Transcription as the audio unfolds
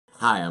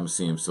Hi, I'm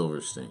Sam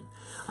Silverstein.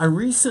 I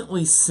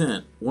recently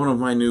sent one of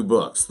my new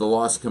books, The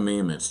Lost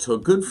Commandments, to a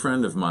good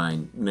friend of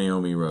mine,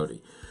 Naomi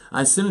Rohde.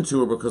 I sent it to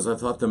her because I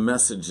thought the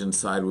message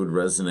inside would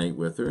resonate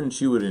with her and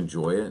she would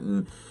enjoy it.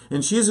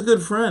 And she's a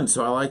good friend,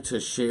 so I like to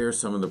share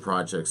some of the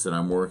projects that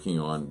I'm working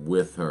on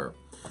with her.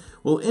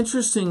 Well,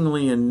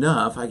 interestingly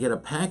enough, I get a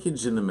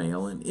package in the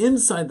mail, and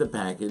inside the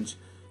package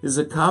is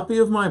a copy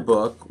of my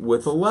book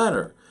with a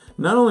letter.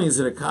 Not only is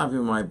it a copy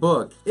of my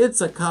book,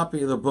 it's a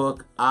copy of the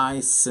book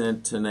I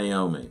sent to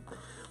Naomi.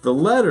 The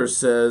letter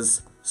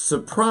says,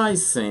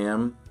 "Surprise,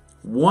 Sam,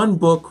 one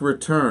book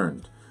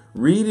returned.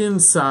 Read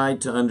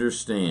inside to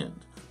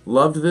understand.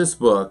 Loved this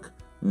book,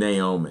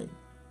 Naomi."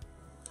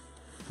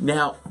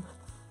 Now,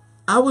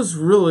 I was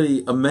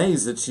really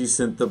amazed that she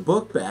sent the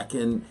book back,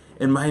 and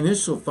my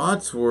initial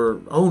thoughts were,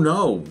 oh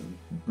no,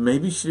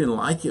 maybe she didn't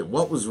like it.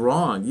 What was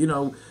wrong? You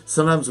know,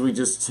 sometimes we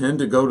just tend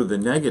to go to the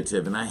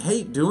negative, and I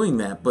hate doing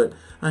that, but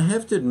I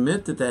have to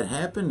admit that that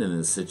happened in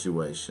this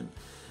situation.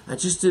 I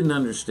just didn't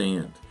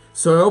understand.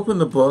 So I opened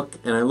the book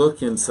and I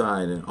look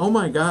inside, and oh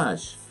my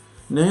gosh,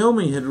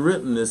 Naomi had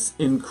written this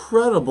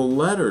incredible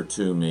letter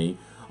to me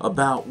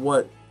about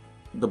what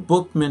the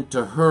book meant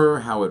to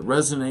her, how it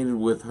resonated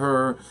with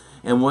her,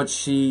 and what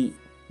she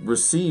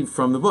received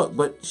from the book.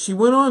 But she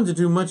went on to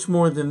do much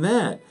more than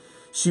that.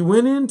 She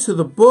went into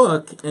the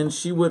book and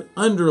she would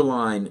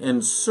underline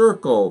and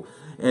circle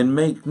and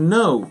make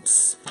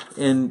notes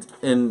and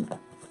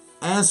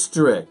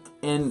asterisk,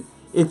 and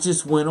it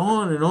just went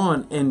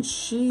on, and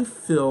she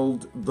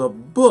filled the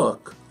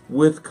book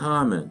with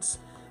comments.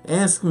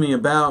 Asked me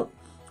about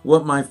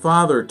what my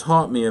father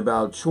taught me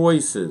about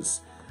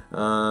choices.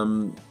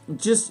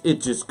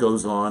 It just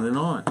goes on and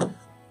on.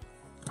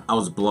 I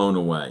was blown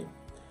away.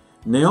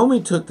 Naomi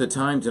took the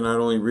time to not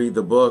only read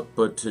the book,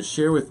 but to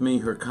share with me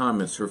her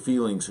comments, her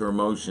feelings, her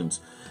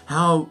emotions,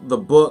 how the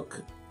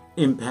book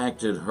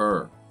impacted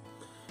her.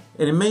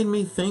 And it made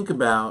me think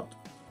about,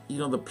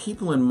 the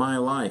people in my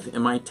life.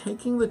 Am I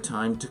taking the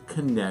time to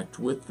connect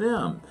with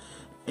them?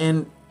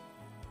 And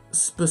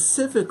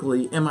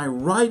specifically, am I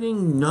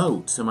writing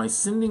notes? Am I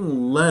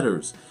sending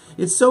letters?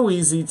 It's so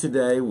easy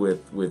today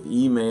with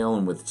email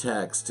and with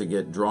text to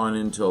get drawn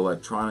into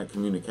electronic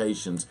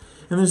communications.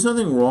 And there's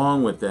nothing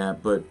wrong with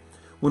that, but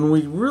when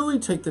we really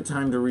take the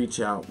time to reach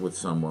out with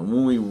someone,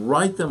 when we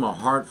write them a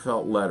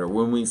heartfelt letter,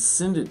 when we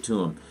send it to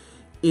them,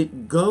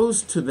 it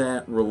goes to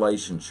that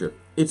relationship.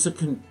 It's a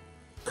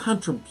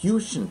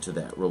contribution to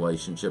that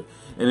relationship,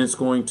 and it's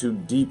going to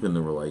deepen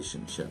the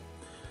relationship.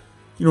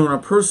 In our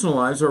personal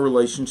lives, our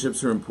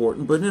relationships are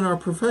important, but in our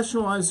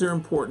professional lives, they're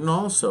important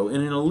also.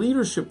 And in a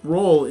leadership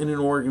role in an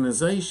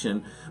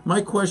organization,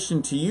 my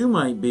question to you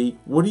might be,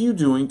 what are you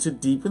doing to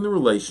deepen the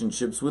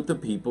relationships with the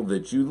people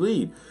that you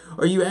lead?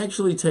 Are you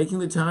actually taking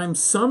the time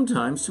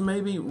sometimes to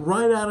maybe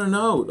write out a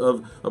note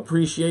of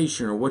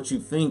appreciation or what you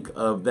think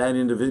of that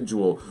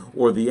individual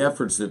or the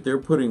efforts that they're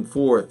putting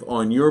forth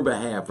on your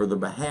behalf or the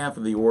behalf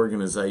of the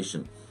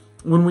organization?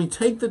 When we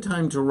take the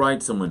time to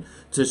write someone,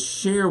 to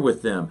share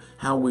with them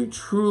how we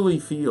truly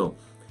feel,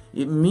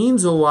 it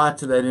means a lot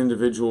to that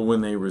individual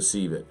when they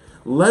receive it.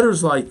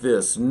 Letters like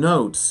this,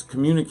 notes,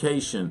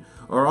 communication,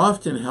 are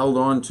often held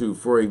on to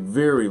for a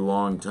very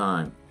long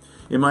time.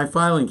 In my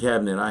filing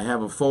cabinet, I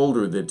have a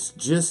folder that's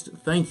just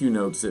thank you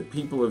notes that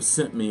people have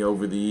sent me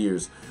over the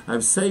years.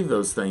 I've saved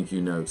those thank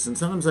you notes, and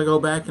sometimes I go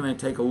back and I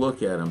take a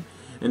look at them.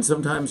 And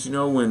sometimes,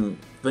 when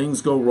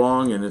things go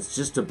wrong and it's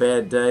just a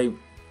bad day,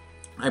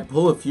 I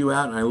pull a few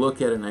out and I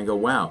look at it and I go,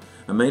 wow,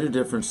 I made a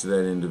difference to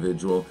that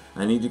individual.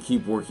 I need to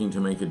keep working to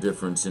make a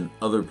difference in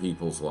other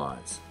people's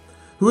lives.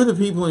 Who are the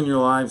people in your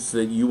lives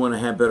that you want to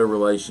have better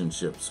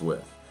relationships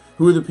with?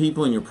 Who are the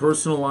people in your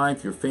personal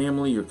life, your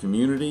family, your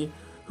community?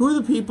 Who are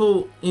the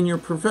people in your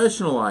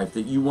professional life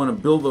that you want to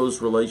build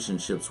those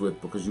relationships with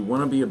because you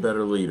want to be a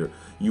better leader?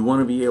 You want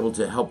to be able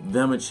to help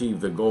them achieve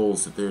the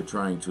goals that they're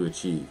trying to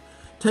achieve.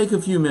 Take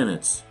a few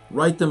minutes,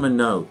 write them a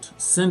note,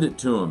 send it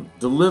to them,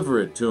 deliver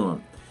it to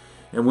them.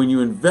 And when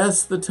you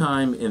invest the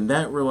time in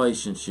that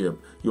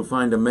relationship, you'll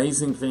find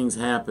amazing things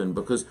happen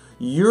because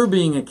you're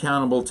being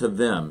accountable to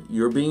them.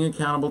 You're being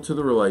accountable to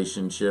the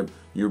relationship.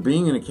 You're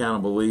being an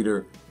accountable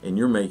leader, and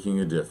you're making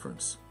a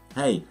difference.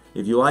 Hey,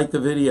 if you like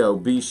the video,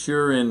 be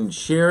sure and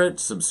share it,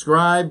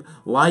 subscribe,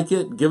 like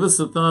it, give us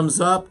a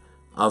thumbs up.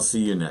 I'll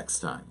see you next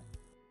time.